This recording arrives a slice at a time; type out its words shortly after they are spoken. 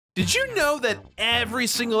Did you know that every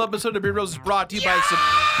single episode of Beard Bros is brought to you by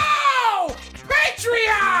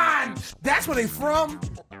Patreon? That's where they from.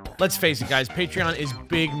 Let's face it, guys, Patreon is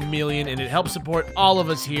big million, and it helps support all of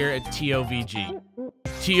us here at TOVG.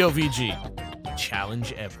 TOVG,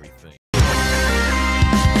 challenge everything.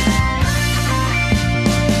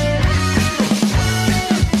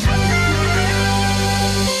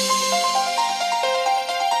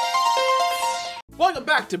 Welcome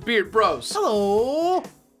back to Beard Bros. Hello.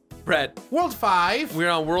 Brett. World 5.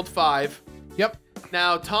 We're on World 5. Yep.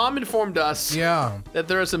 Now, Tom informed us that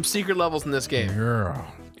there are some secret levels in this game. Yeah.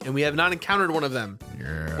 And we have not encountered one of them.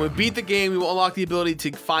 Yeah. When we beat the game, we will unlock the ability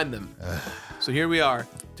to find them. So here we are.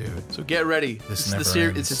 Dude. So get ready. This is never the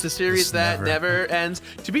ends. It's just a series that never ends.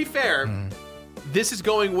 To be fair, this is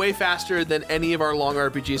going way faster than any of our long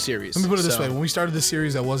RPG series. Let me put it this way. When we started this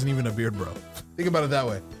series, I wasn't even a Beard Bro. Think about it that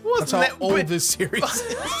way. That's how old this series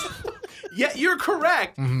is. Yeah, you're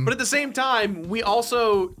correct. But at the same time, we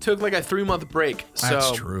also took like a 3-month break. So.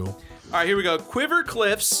 That's true. All right, here we go. Quiver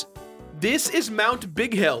Cliffs. This is Mount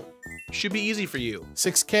Big Hill. Should be easy for you.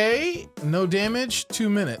 6K, no damage, 2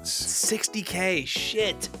 minutes. 60K,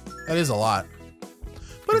 shit. That is a lot.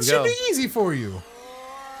 But it should be easy for you.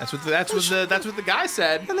 That's what the guy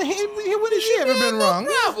said. And when has she ever been wrong?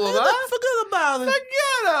 Problem, huh? Forget about it.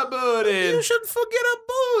 Forget about it. You should forget a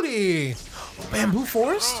booty. Bamboo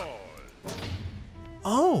forest?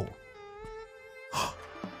 Oh.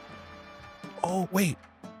 Oh, wait.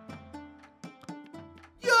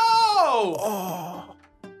 Yo! Oh.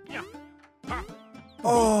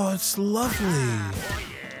 Oh, it's lovely.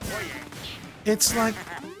 It's like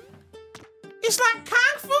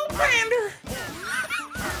Kung Fu Panda.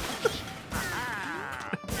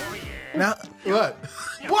 Now, what?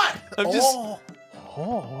 What? I'm just.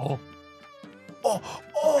 Oh.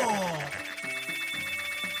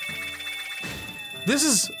 This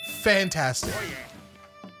is fantastic.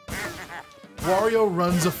 Wario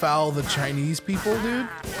runs afoul of the Chinese people, dude.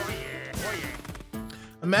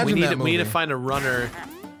 Imagine that movie. We need to find a runner.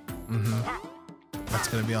 That's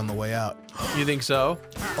gonna be on the way out. You think so?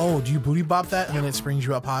 Oh, do you booty bop that and then it springs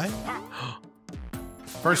you up high?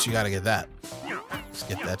 First, you gotta get that. Let's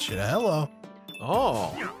get that shit. Hello.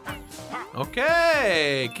 Oh.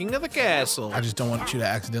 Okay. King of the castle. I just don't want you to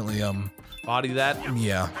accidentally body that.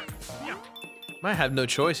 Yeah. Might have no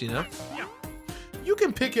choice, you know. You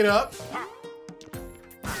can pick it up.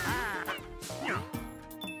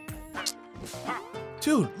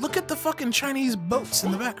 Dude, look at the fucking Chinese boats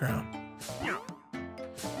in the background.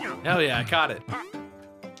 Hell yeah, I caught it.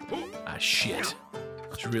 Ah, shit.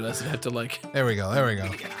 Just realized I have to like... There we go, there we go.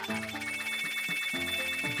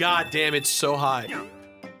 God damn, it's so high. There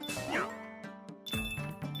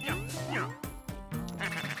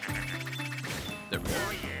we go.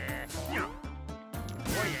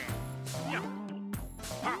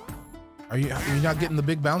 Are you not getting the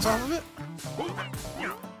big bounce off of it?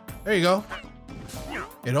 There you go.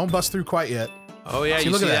 It don't bust through quite yet. Oh yeah, see,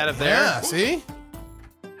 you look see at that up there? Yeah, see?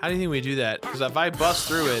 How do you think we do that? Because if I bust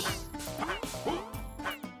through it...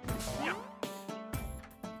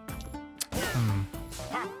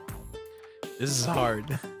 This is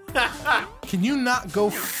hard. Can you not go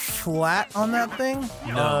flat on that thing?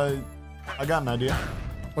 No. I got an idea.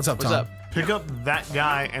 What's up, Tom? What's up? Pick up that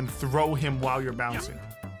guy and throw him while you're bouncing.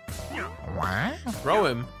 What? Throw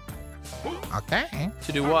him. Okay.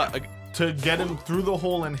 To do what? To get him through the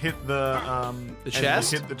hole and hit the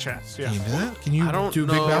chest? Hit the chest. Yeah. Can you do that? Can you I don't do a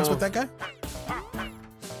big know. bounce with that guy?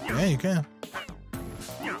 Yeah, you can.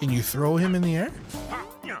 Can you throw him in the air?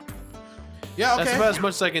 Yeah, okay. That's about as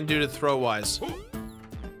much as I can do to throw wise.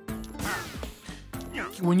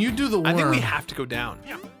 When you do the worm, I think we have to go down.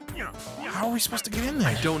 how are we supposed to get in there?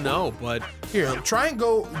 I don't know, but Here, try and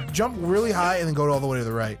jump really high and then go all the way to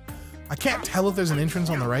the right. I can't tell if there's an entrance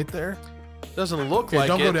on the right there. doesn't look Here, like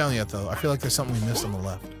don't it. go down yet, though. I feel like there's something we missed on the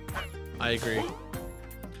left. I agree.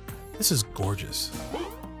 This is gorgeous.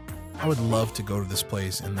 I would love to go to this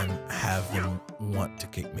place and then have them want to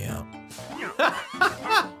kick me out.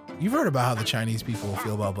 You've heard about how the Chinese people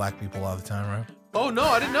feel about black people all the time, right? Oh no,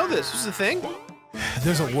 I didn't know this. This is a thing?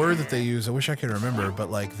 There's a word that they use. I wish I could remember,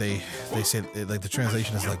 but like they say like the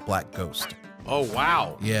translation is like black ghost. Oh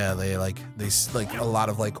wow. Yeah, they like a lot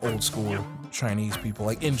of like old school Chinese people,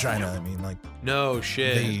 like in China. I mean, like No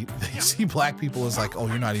shit. they see black people as like, oh,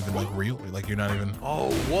 you're not even like real. Like you're not even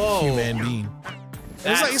Oh whoa. human being.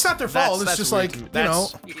 It's not their fault. It's just like, you know,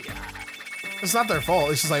 it's not their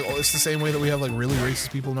fault. It's just like, oh, it's the same way that we have like really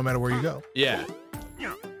racist people no matter where you go. Yeah.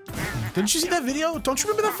 Didn't you see that video? Don't you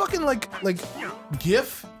remember that fucking like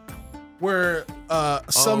GIF where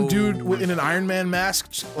some dude in an Iron Man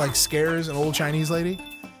mask like scares an old Chinese lady?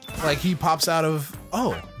 Like he pops out of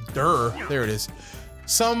there it is.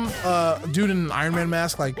 Some dude in an Iron Man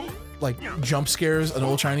mask like jump scares an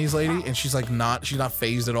old Chinese lady, and she's not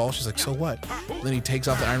phased at all. She's like, so what? And then he takes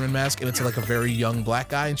off the Iron Man mask, and it's like a very young black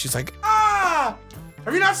guy, and she's like, ah!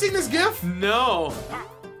 Have you not seen this GIF? No.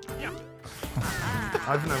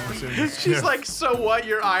 I've never seen this. She's like, so what?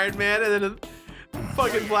 You're Iron Man, and then a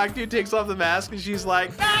fucking black dude takes off the mask, and she's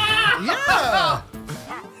like, ah! Yeah.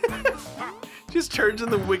 Just turns in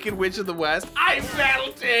the Wicked Witch of the West. I'm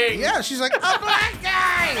melting. Yeah, she's like, a black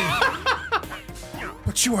guy.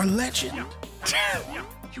 But you are legend.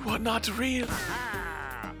 You are not real.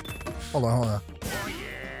 Hold on.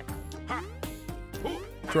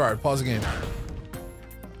 Gerard, pause the game.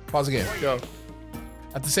 Pause the game. Go.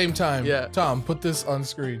 At the same time, Yeah. Tom, put this on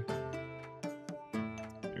screen.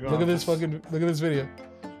 Look at this video.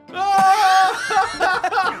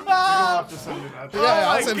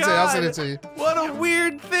 I'll Send it to you. What a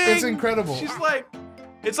weird thing. It's incredible. She's like,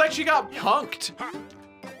 it's like she got punked.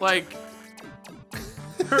 Like,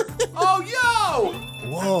 oh, yo!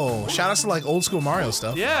 Whoa, shout outs to like old school Mario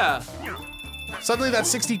stuff. Yeah. Suddenly that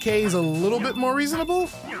 60K is a little bit more reasonable.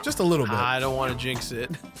 Just a little bit. I don't want to jinx it.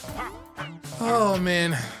 Oh,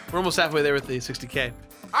 man. We're almost halfway there with the 60K.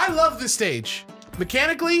 I love this stage.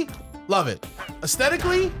 Mechanically, love it.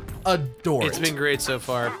 Aesthetically, adore it. It's been great so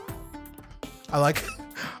far. I like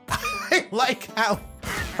how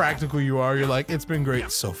practical you are. You're like, it's been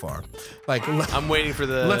great so far. Like, I'm waiting for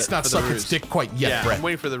the. let's not for the suck ruse. its dick quite yet, Yeah, Brett. I'm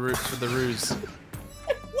waiting for the ruse. Waiting for the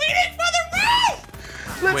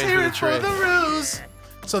ruse! Let's Waiting hear for the it for trick. the ruse!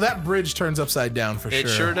 So that bridge turns upside down for sure. It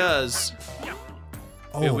sure does.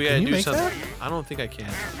 Oh, we can gotta you do make something. that? I don't think I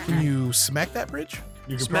can. Can you smack that bridge?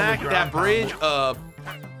 You can Smack probably that ground bridge pound up.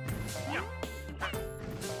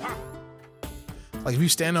 Like if you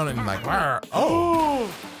stand on it and like,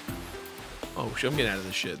 oh, Oh shit! I'm getting out of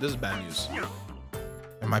this shit. This is bad news.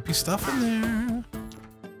 there might be stuff in there.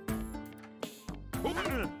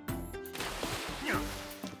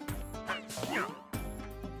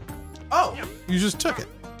 Oh, you just took it.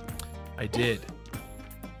 I did.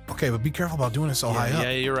 Okay, but be careful about doing it so high up.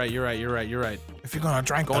 Yeah, you're right. If you're gonna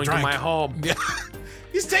drink, Going to my home. Yeah.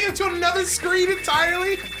 He's taking it to another screen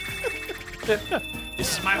entirely.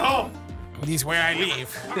 This is my home. He's where I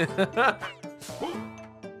live.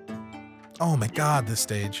 Oh my god, this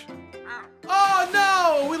stage. Oh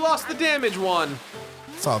no! We lost the damage one.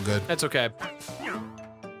 It's all good. That's okay. What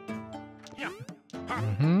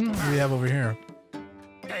do we have over here?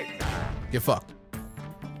 Get fucked.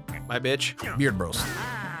 My bitch. Beard bros.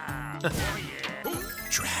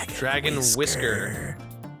 Dragon Whisker.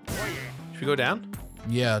 Should we go down?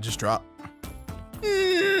 Yeah, just drop.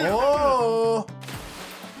 Oh!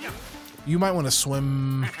 You might want to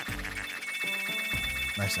swim.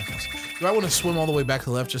 Nice. You might want to swim all the way back to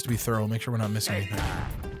the left just to be thorough. Make sure we're not missing anything.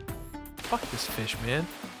 Fuck this fish, man.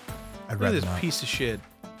 I'd Look at rather this not. piece of shit.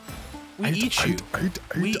 We eat you.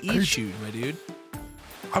 We eat you, my dude.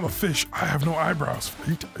 I'm a fish. I have no eyebrows.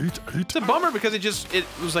 Eat. It's a bummer because it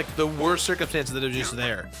was like the worst circumstances that it was just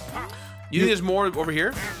there. You think there's more over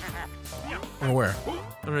here? Or where?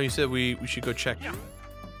 I don't know. You said we should go check.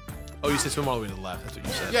 Oh, you said swim all the way to the left. That's what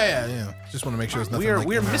you said. Yeah. Just want to make sure there's nothing.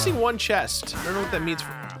 We are like, missing one chest. I don't know what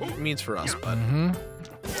that means for us, but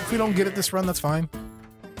If we don't get it this run, that's fine.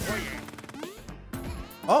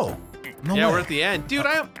 Oh. No yeah, way. we're at the end, dude.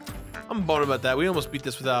 I'm bummed about that. We almost beat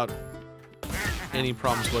this without any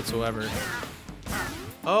problems whatsoever.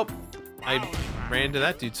 Oh, I ran into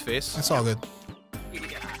that dude's face. That's all good.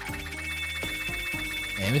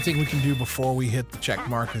 Anything we can do before we hit the check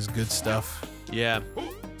mark is good stuff. Yeah,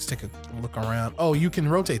 Let's take a look around. Oh, you can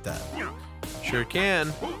rotate that. sure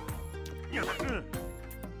can.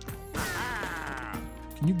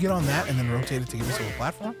 Can you get on that and then rotate it to give us a little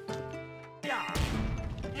platform?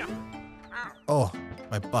 Oh,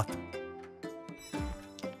 my butt.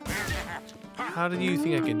 How do you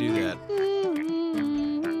think I can do that?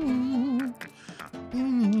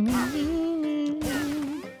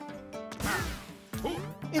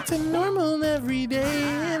 It's a normal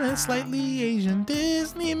everyday in a slightly Asian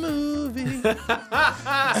Disney movie.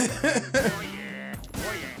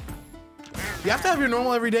 You have to have your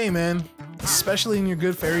normal everyday, man. Especially in your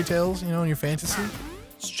good fairy tales, you know, in your fantasy.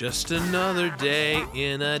 It's just another day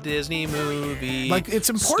in a Disney movie. Like, it's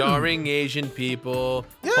important. Starring Asian people.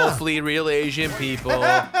 Yeah. Hopefully real Asian people.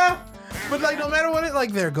 But like, no matter what,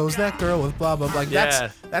 like, there goes that girl with blah blah. Like,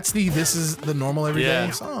 Yeah. this is the normal everyday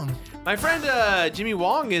Yeah. song. My friend Jimmy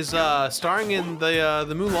Wong is starring in the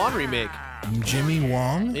Mulan remake. Jimmy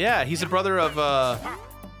Wong, Yeah, he's a brother of Ada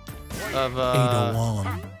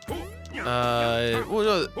Wong. Well,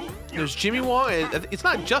 no, there's Jimmy Wong. It's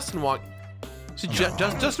not Justin Wong. So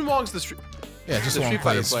Justin Wong's the Yeah, just the Wong Street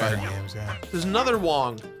Fighter plays player. fighting games. Yeah. There's another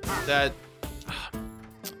Wong that.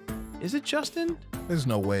 Is it Justin? There's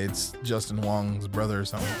no way it's Justin Wong's brother or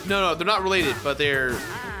something. No, they're not related, but they're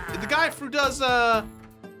the guy who does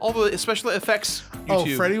all the special effects.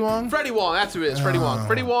 YouTube. Oh, Freddie Wong? Freddie Wong, that's who it is. Freddie Wong. Oh.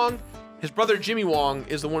 Freddie Wong. His brother Jimmy Wong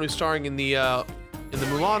is the one who's starring in the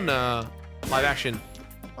Mulan live action.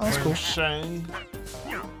 Oh, that's cool. Shang.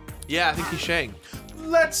 Yeah, I think he's Shang.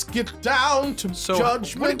 Let's get down to So,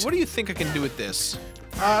 judgment. what do you think I can do with this?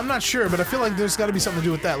 I'm not sure, but I feel like there's got to be something to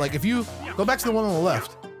do with that. Like if you go back to the one on the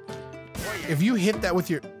left, if you hit that with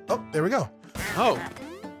your, oh, there we go. Oh,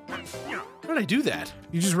 how did I do that?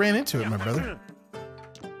 You just ran into it, my brother.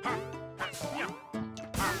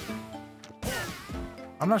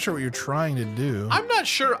 I'm not sure what you're trying to do. I'm not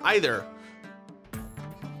sure either.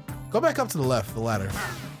 Go back up to the left, the ladder.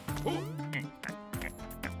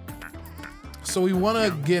 So we want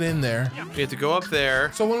to get in there. We have to go up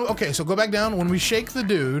there. So when, okay, so go back down. When we shake the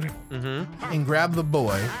dude and grab the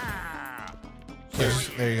boy,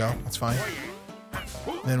 there you go. That's fine.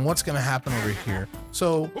 Then what's gonna happen over here?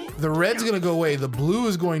 So the red's gonna go away. The blue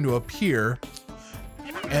is going to appear,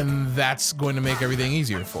 and that's going to make everything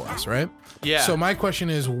easier for us, right? Yeah. So my question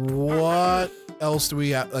is, what else do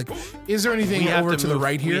we have? Like, is there anything We have over to the move-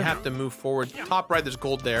 right here? We have to move forward. Top right, there's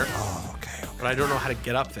gold there, Oh, okay. but I don't know how to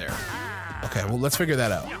get up there. Okay, well, let's figure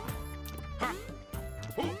that out.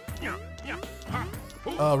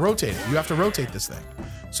 Rotate it. You have to rotate this thing.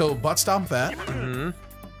 So butt stomp that.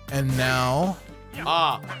 And now,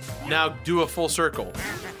 Now do a full circle.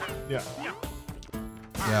 Yeah.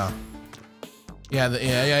 yeah.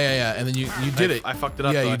 Yeah. And then you did it. I fucked it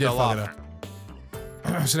up, Yeah, though. you I did fell fuck off.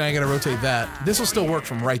 it up. So now you gotta rotate that. This will still work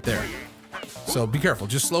from right there. So be careful.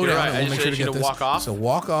 Just slow You're down right. and I we'll just make sure to need get to this. walk off? So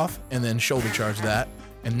walk off and then shoulder charge that.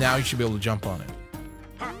 And now you should be able to jump on it.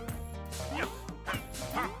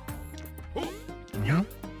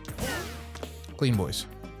 Clean, boys.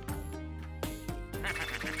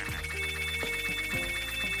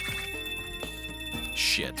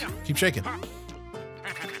 Shit. Keep shaking.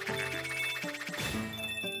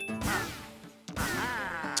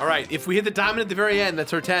 All right, if we hit the diamond at the very end,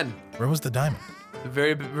 that's our 10. Where was the diamond? The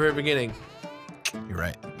very beginning. You're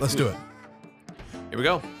right. Let's do it. Here we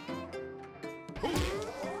go.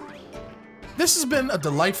 This has been a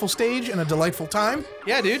delightful stage and a delightful time.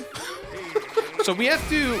 Yeah, dude. So we have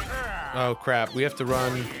to... Oh, crap. We have to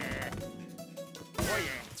run...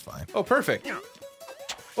 It's fine. Oh, perfect.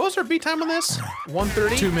 What was our beat time on this?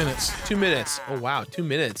 1:30? 2 minutes. 2 minutes. Oh, wow. 2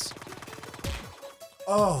 minutes.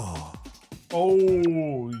 Oh.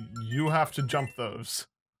 Oh, you have to jump those.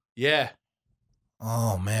 Yeah.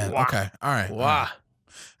 Oh, man. Wow. Okay. All right. Wow.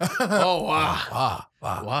 Oh, wow. Wow.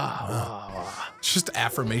 Wow. Wow. It's just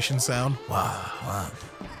affirmation sound. Wow. Wow.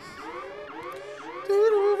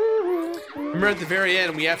 Remember at the very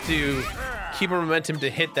end, we have to keep our momentum to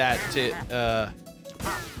hit that to...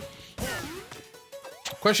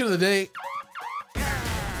 Question of the day.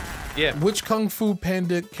 Yeah. Which Kung Fu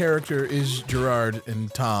Panda character is Gerard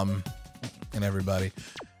and Tom and everybody?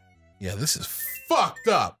 Yeah, this is fucked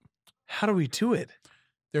up. How do we do it?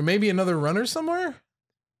 There may be another runner somewhere?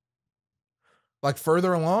 Like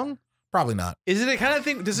further along? Probably not. Is it a kind of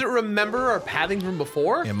thing... Does it remember our pathing from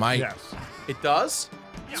before? It might. Yes. It does?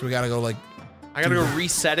 So we gotta go like, I gotta go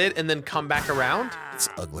reset it and then come back around? it's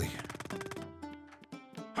ugly.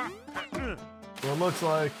 Well, it looks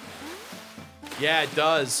like. Yeah, it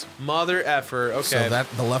does. Mother effer. Okay. So that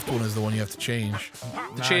the left one is the one you have to change.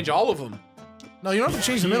 to change all of them. No, you don't have to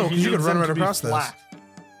change the middle because you needs can run them right to be across this. flat.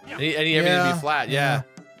 I need everything to Yeah, be flat, yeah.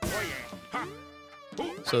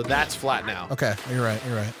 So that's flat now. Okay, you're right.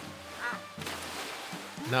 You're right.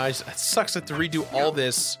 Now it sucks to have to redo all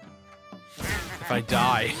this if I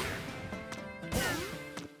die.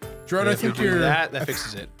 Gerard, I If we think do you're. that I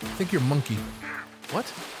fixes it. think you're Monkey.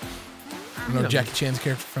 What? You know No. Jackie Chan's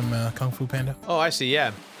character from Kung Fu Panda? Oh, I see,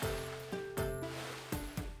 yeah.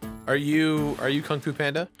 Are you Kung Fu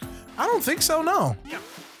Panda? I don't think so, no.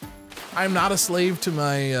 I'm not a slave to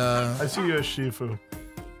my I see you as Shifu.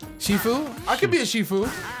 Shifu. I could be a Shifu.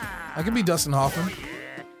 I could be Dustin Hoffman.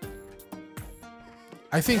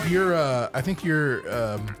 I think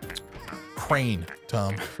you're Crane,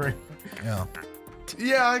 Tom. Yeah.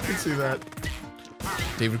 Yeah, I can see that.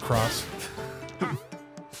 David Cross.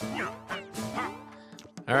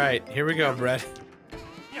 All right, here we go, Brett.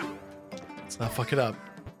 Let's not fuck it up.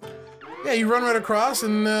 Yeah, you run right across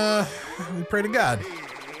and we pray to God.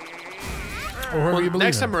 Or whoever Well, you believe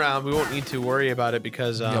next in. time around, we won't need to worry about it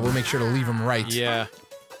because Yeah, we'll make sure to leave them right. yeah.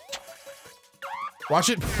 Watch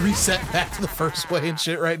it reset back to the first way and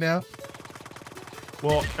shit right now.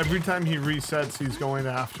 Well, every time he resets, he's going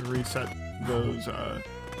to have to reset those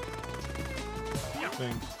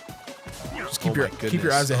things. Just keep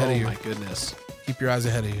your eyes ahead of you. Oh my goodness. Keep your eyes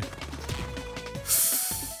ahead of you.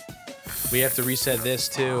 We have to reset this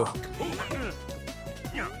too.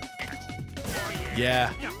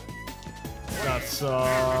 Yeah. That's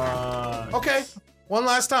Okay, one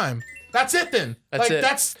last time. That's it then. That's like,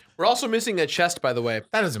 it. We're also missing a chest, by the way.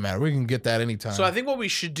 That doesn't matter. We can get that anytime. So I think what we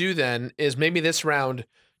should do then is maybe this round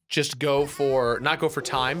just go for, not go for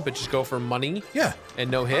time, but just go for money. Yeah.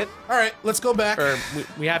 And no hit. All right, let's go back. Or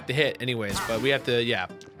we have to hit anyways, but we have to, yeah.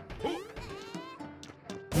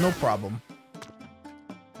 No problem.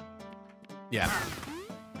 Yeah.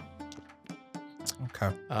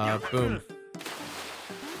 Okay. Boom.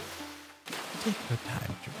 Take your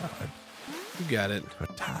time, Gerard. You got it.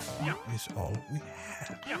 But time is all we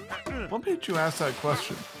have. what made you ask that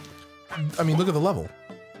question? I mean, look at the level.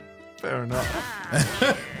 Fair enough.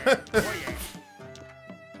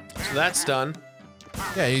 So that's done.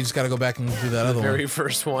 Yeah, you just got to go back and do that other Very one.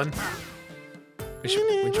 first one. Which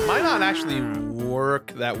might not actually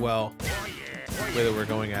work that well, the way that we're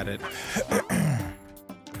going at it.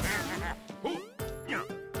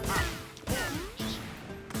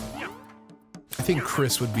 I think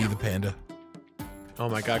Chris would be the panda. Oh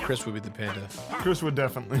my god, Chris would be the panda. Chris would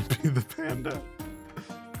definitely be the panda.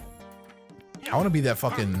 I want to be that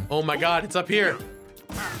fucking... Oh my god, it's up here.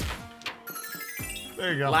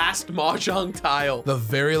 There you go. Last Mahjong tile. The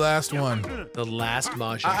very last one. The last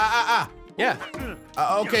Mahjong. Yeah.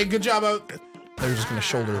 Okay, good job. They were just gonna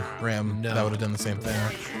shoulder ram. No. That would have done the same thing.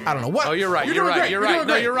 I don't know what. Oh, you're right. You're right. You're right.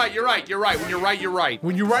 No, you're right. You're right. You're right. When you're right, you're right.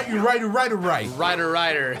 When you're right, you're right. You're right. You're right. Rider,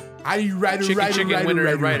 rider. Are you rider, Chicken, rider, chicken, rider, winner,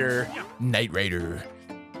 rider, rider. Night Raider.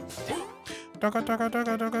 I'm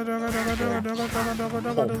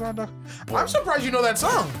surprised you know that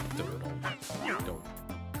song.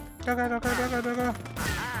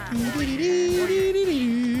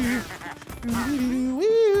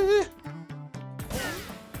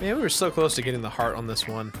 Man, we were so close to getting the heart on this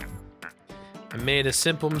one. I made a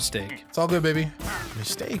simple mistake. It's all good, baby.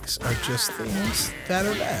 Mistakes are just things that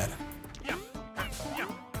are bad.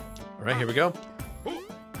 All right, here we go.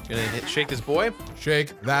 Gonna shake this boy.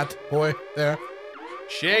 Shake that boy there.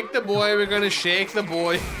 Shake the boy. We're gonna shake the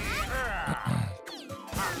boy.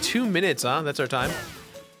 2 minutes, huh? That's our time.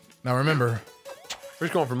 Now remember. We're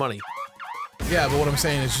just going for money. Yeah, but what I'm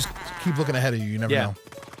saying is just keep looking ahead of you. You never know.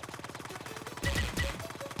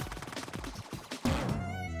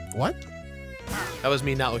 What? That was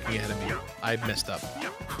me not looking ahead of me. I messed up.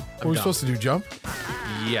 What were we supposed to do? Jump?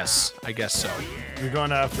 Yes, I guess so. You're going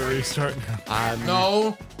to have to restart.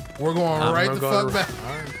 No, we're going right the fuck back.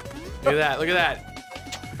 Look at that. Look at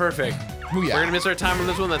that. Perfect. Ooh, yeah. We're gonna miss our time on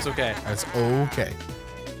this one. That's okay. That's okay.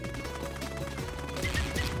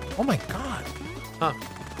 Oh my god. Huh.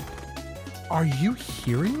 Are you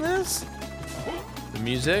hearing this? The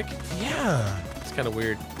music? Yeah. It's kind of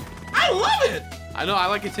weird. I love it. I know. I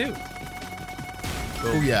like it too.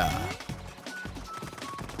 Oh yeah.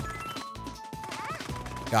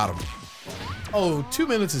 Got him. Oh, 2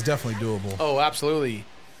 minutes is definitely doable. Oh, absolutely.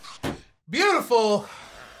 Beautiful.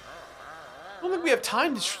 I don't think we have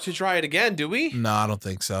time to try it again, do we? No, I don't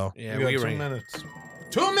think so. Yeah, We we got 2 ran. minutes.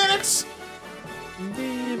 2 minutes.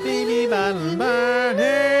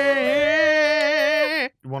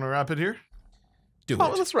 You want to wrap it here? Do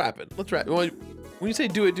Oh, it. let's wrap it. Let's wrap it. When you say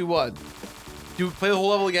do it, do what? Do play the whole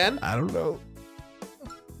level again? I don't know.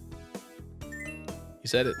 You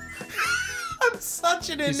said it. I'm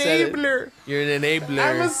such an You said it. enabler. You're an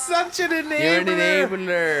enabler. Such an enabler. You're an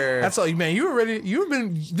enabler. That's all, man. You were ready. You've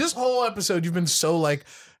been this whole episode. You've been so like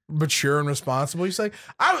mature and responsible. He's like,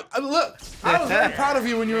 look. I was very proud of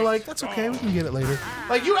you when you were like, "That's okay. We can get it later."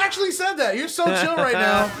 Like you actually said that. You're so chill right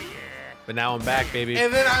now. But now I'm back, baby.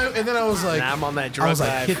 And then I was like, now I'm on that drug I was like,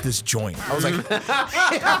 dive. hit this joint. I was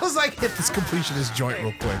like, hit this completionist joint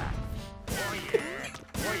real quick.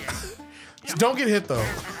 Just don't get hit though.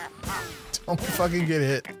 Don't fucking get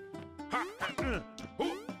hit.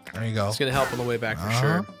 There you go. It's gonna help on the way back for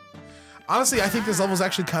sure. Honestly, I think this level's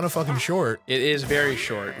actually kind of fucking short. It is very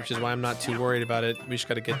short, which is why I'm not too worried about it. We just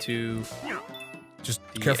gotta get to. Just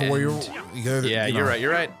The careful where end. you gotta, Yeah, you know. you're right.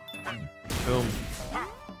 You're right. Boom.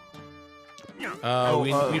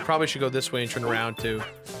 We probably should go this way and turn around to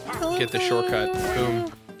get the shortcut.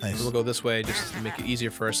 Boom. Nice. We'll go this way just to make it easier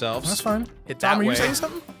for ourselves. That's fine. Hit that Tom, are way. you saying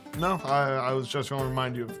something? No, I was just going to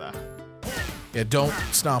remind you of that. Yeah, don't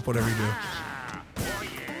stomp whatever you do.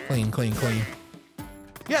 Clean, clean, clean.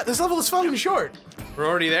 Yeah, this level is fucking short. We're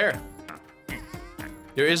already there.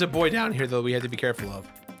 There is a boy down here though we have to be careful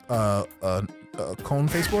of. Cone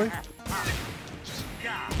face boy.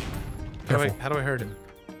 How do I hurt him?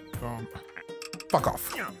 Fuck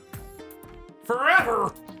off.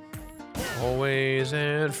 Forever. Always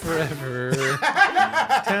and forever.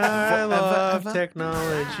 I love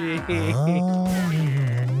technology.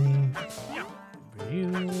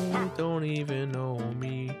 You don't even know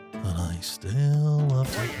me. But I still love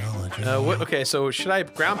technology. What? Okay, so should I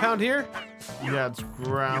ground pound here? Yeah, it's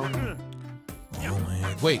ground. Oh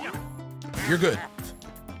man. Wait. You're good.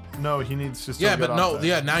 No, he needs to still Yeah, get but off no. that.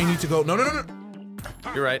 Yeah, now you need to go. No.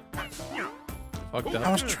 You're right. Fucked I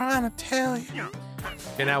up. was trying to tell you.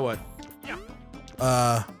 Okay, now what?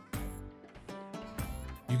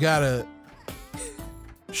 You gotta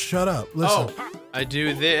shut up. Listen. Oh, I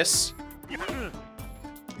do this,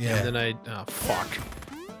 Yeah. and then I. Oh, fuck.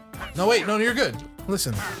 No, wait. No, you're good.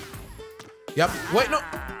 Listen. Yep. Wait, no.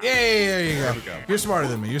 Yeah, there you go. There we go. You're smarter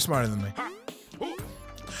than me. You're smarter than me.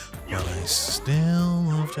 But I still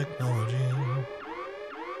love technology.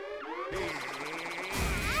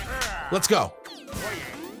 Let's go.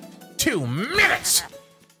 2 minutes.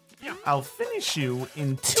 I'll finish you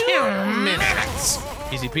in 2 minutes.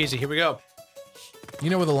 Easy peasy. Here we go. You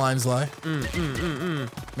know where the lines lie.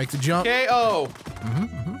 Make the jump. KO.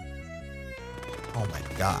 Oh my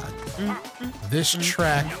god. This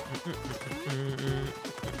track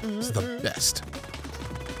is the best.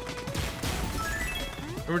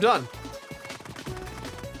 And we're done.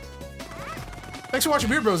 Thanks for watching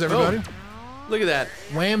Beard Bros, everybody. Look at that.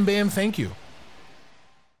 Wham bam, thank you.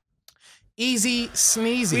 Easy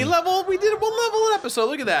sneezy. We did a 1 level an episode.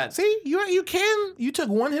 Look at that. See, you took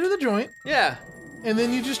 1 hit of the joint, Yeah. and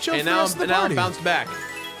then you just chilled And for the now, rest of the and now party. I'm bounced back.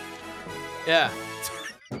 Yeah.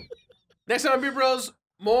 Next time on Beer Bros,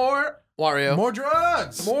 more Wario. More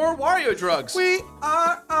drugs. More Wario drugs. We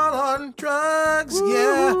are all on drugs.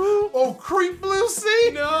 Yeah. Oh, creep blue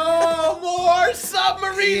sea. No more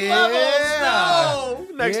submarine Yeah. levels.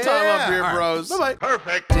 No. Next time on Beer Bros. Bye bye.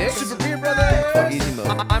 Perfect. Dick. Super Beer Brothers. Easy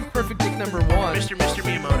mode. I'm perfect dick number 1. Mr.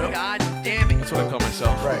 Miyamoto. God damn it. That's what I call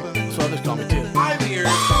myself. Right. That's what others call me too. I'm here.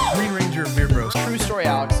 Green Ranger of Beer Bros. True story,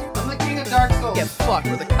 Alex. I'm the king of Dark Souls. Get fucked.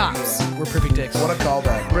 We're the cops. We're perfect dicks. What a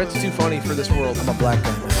callback. Brett's too funny for this world. I'm a black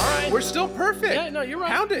man. We're still perfect. Yeah, no, you're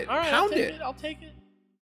right. Pound it. All right, Pound I'll take it. I'll take it.